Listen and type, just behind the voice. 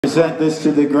Present this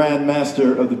to the Grand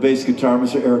Master of the bass guitar,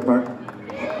 Mr. Eric Martin.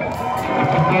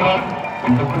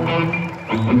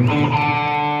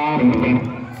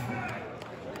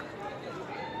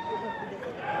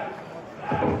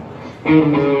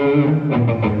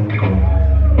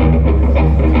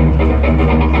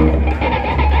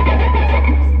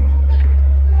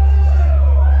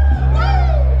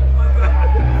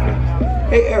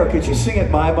 Hey Eric, could you sing at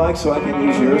my mic so I can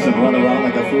use yours and run around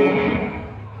like a fool?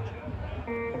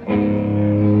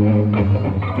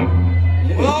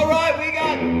 Well, all right, we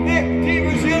got Nick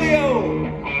DiVirgilio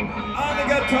on the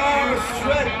guitar,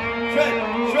 shred.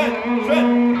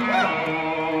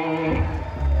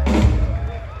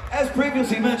 As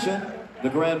previously mentioned, the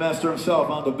Grandmaster himself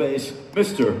on the bass,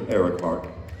 Mr. Eric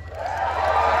Martin.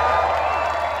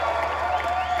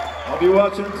 I'll be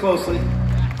watching closely.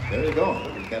 There you go.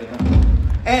 You got it done.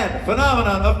 And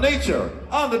phenomenon of nature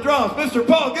on the drums, Mr.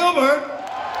 Paul Gilbert.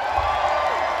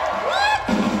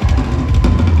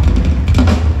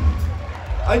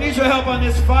 I need your help on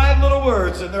this 5 little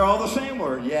words, and they're all the same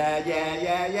word. Yeah.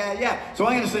 So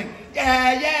I'm going to sing,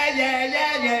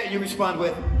 yeah. You respond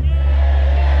with,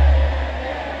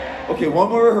 okay, one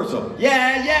more rehearsal.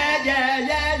 Yeah.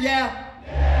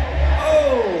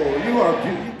 Oh, you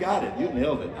got it. You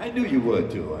nailed it. I knew you would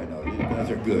too. I know. You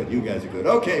guys are good.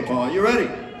 Okay, Paul, you ready?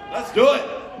 Let's do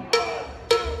it.